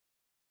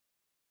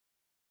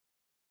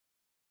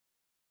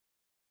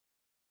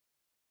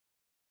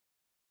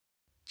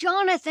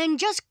Jonathan,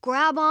 just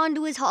grab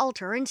onto his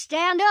halter and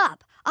stand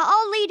up.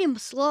 I'll lead him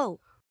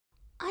slow.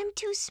 I'm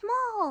too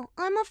small.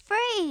 I'm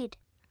afraid.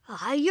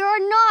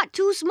 You're not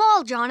too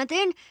small,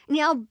 Jonathan.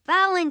 Now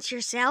balance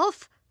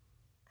yourself.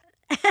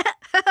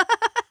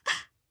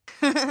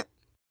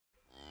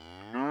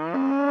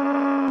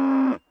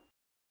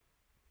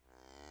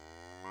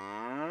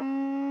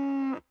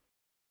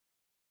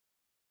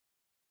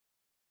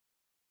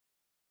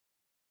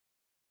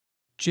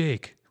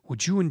 Jake,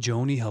 would you and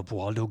Joni help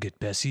Waldo get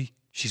Bessie?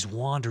 She's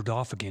wandered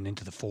off again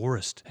into the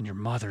forest, and your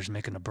mother's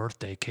making a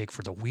birthday cake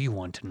for the wee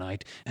one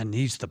tonight and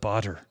needs the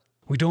butter.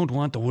 We don't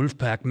want the wolf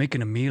pack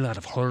making a meal out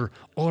of her,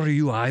 or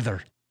you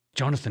either.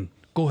 Jonathan,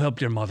 go help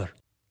your mother.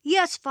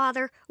 Yes,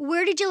 Father.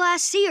 Where did you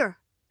last see her?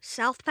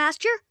 South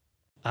pasture?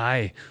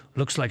 Aye,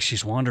 looks like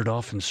she's wandered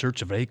off in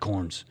search of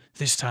acorns.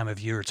 This time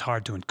of year it's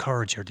hard to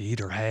encourage her to eat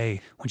her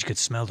hay when she can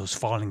smell those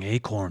falling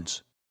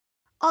acorns.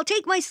 I'll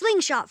take my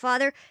slingshot,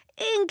 Father,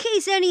 in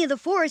case any of the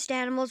forest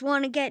animals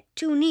want to get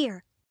too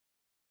near.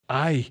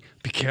 Aye,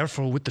 be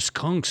careful with the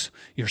skunks.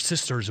 Your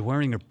sister is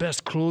wearing her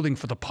best clothing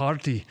for the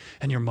party,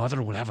 and your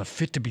mother will have a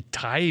fit to be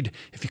tied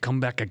if you come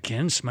back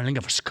again smelling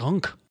of a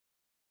skunk.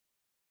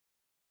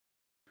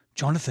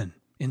 Jonathan,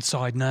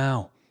 inside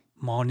now.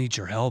 Ma needs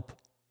your help.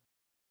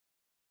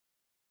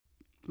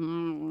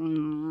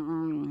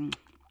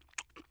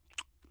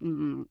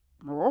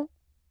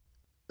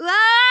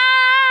 Ah!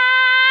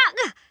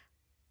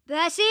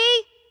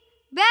 Bessie?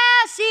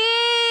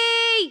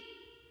 Bessie!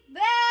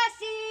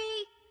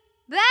 Bessie!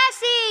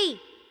 Bessie!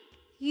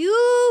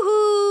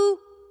 Yoo-hoo!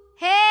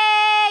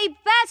 Hey,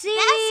 Bessie!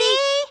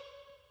 Bessie!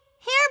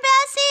 Here,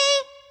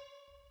 Bessie!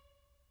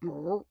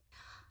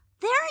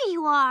 There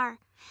you are.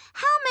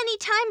 How many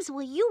times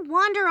will you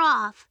wander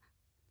off?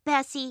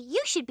 Bessie,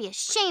 you should be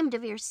ashamed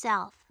of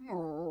yourself.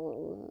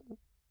 Look,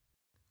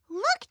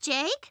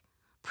 Jake.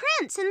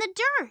 Prints in the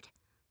dirt.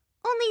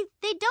 Only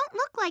they don't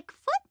look like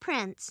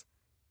footprints.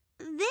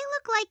 They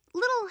look like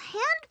little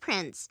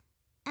handprints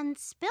and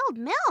spilled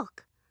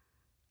milk.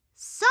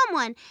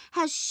 Someone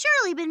has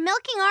surely been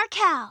milking our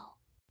cow.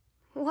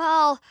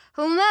 Well,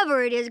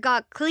 whomever it is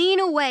got clean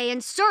away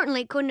and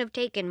certainly couldn't have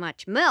taken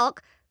much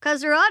milk,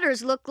 'cause her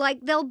udders look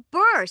like they'll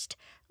burst.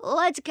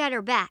 Let's get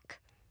her back.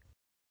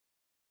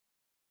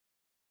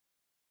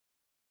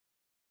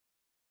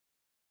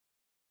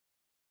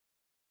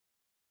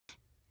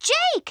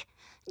 Jake!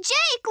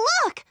 Jake,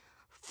 look!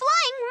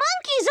 Flying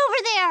monkeys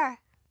over there!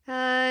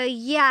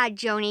 Yeah,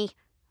 Joni.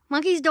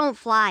 Monkeys don't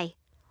fly.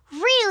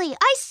 Really,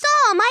 I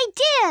saw 'em, I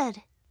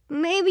did!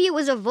 Maybe it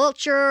was a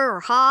vulture or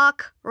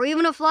hawk or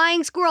even a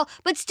flying squirrel,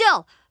 but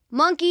still,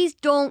 monkeys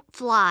don't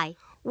fly.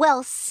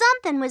 Well,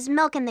 something was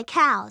milking the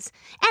cows,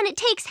 and it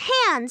takes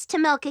hands to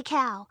milk a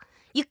cow.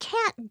 You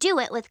can't do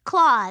it with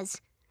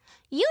claws.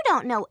 You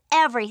don't know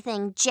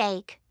everything,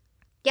 Jake.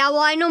 Yeah,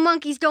 well, I know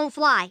monkeys don't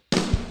fly.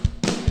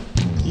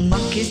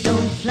 Monkeys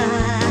don't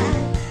fly,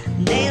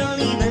 they don't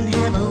even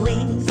have a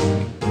wings.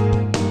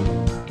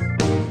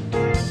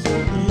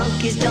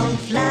 Monkeys don't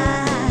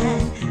fly,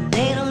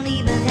 they don't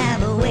even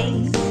have a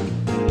wings.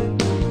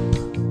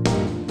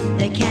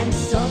 They can't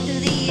soar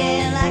through the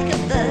air like a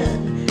bird,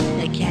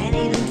 they can't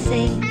even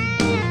sing.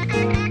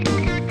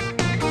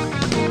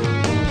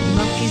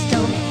 Monkeys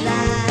don't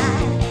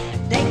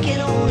fly, they can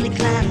only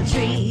climb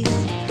trees.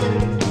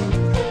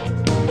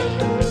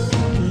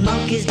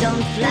 Monkeys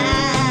don't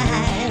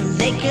fly,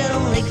 they can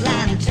only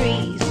climb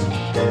trees.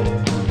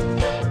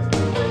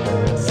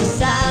 So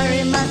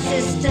sorry, my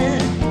sister,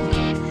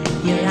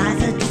 your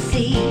eyes are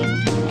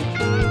deceived.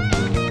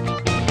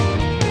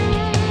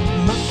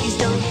 Monkeys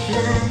don't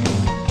fly.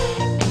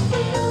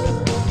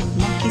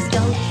 Monkeys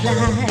don't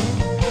fly.